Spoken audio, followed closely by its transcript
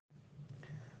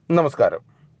Namaskaram.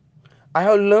 I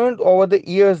have learned over the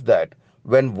years that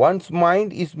when one's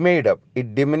mind is made up,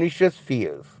 it diminishes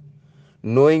fears.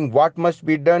 Knowing what must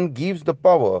be done gives the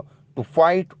power to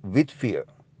fight with fear.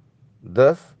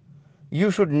 Thus, you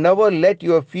should never let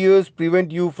your fears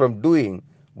prevent you from doing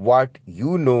what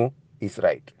you know is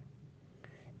right.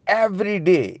 Every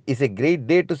day is a great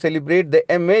day to celebrate the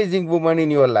amazing woman in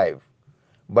your life.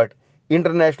 But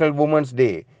International Women's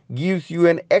Day gives you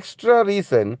an extra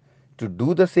reason to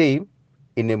do the same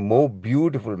in a more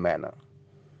beautiful manner.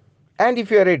 And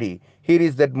if you are ready, here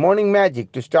is that morning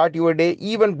magic to start your day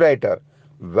even brighter.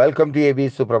 Welcome to AB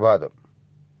Suprabhatham.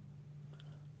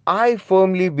 I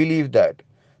firmly believe that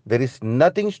there is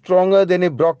nothing stronger than a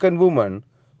broken woman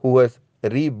who has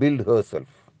rebuilt herself.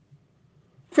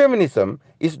 Feminism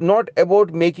is not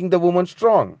about making the woman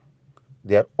strong.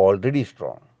 They are already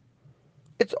strong.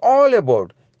 It's all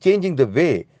about changing the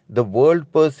way the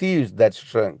world perceives that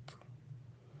strength.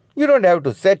 You don't have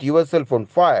to set yourself on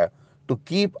fire to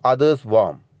keep others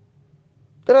warm.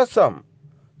 There are some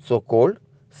so called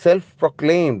self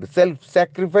proclaimed, self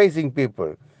sacrificing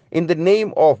people in the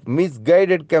name of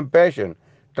misguided compassion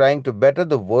trying to better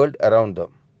the world around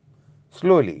them.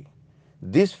 Slowly,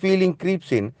 this feeling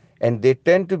creeps in and they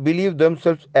tend to believe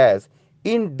themselves as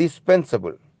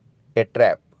indispensable, a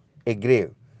trap, a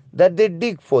grave that they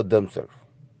dig for themselves.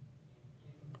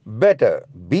 Better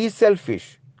be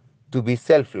selfish to be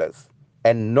selfless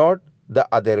and not the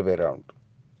other way around.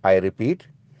 I repeat,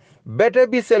 better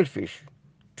be selfish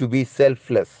to be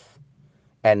selfless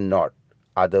and not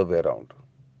other way around.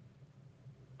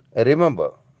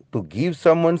 Remember, to give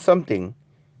someone something,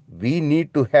 we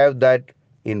need to have that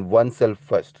in oneself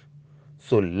first.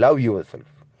 So love yourself,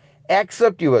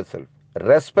 accept yourself,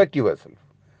 respect yourself.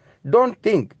 Don't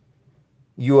think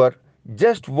you are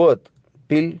just worth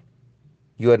till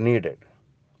you are needed,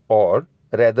 or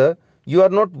rather, you are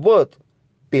not worth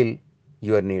till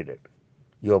you are needed.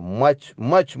 You are much,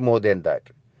 much more than that.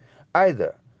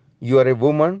 Either you are a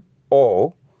woman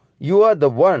or you are the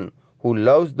one who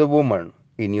loves the woman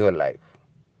in your life.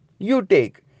 You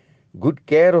take good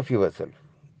care of yourself.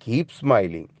 Keep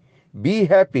smiling. Be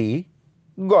happy.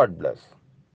 God bless.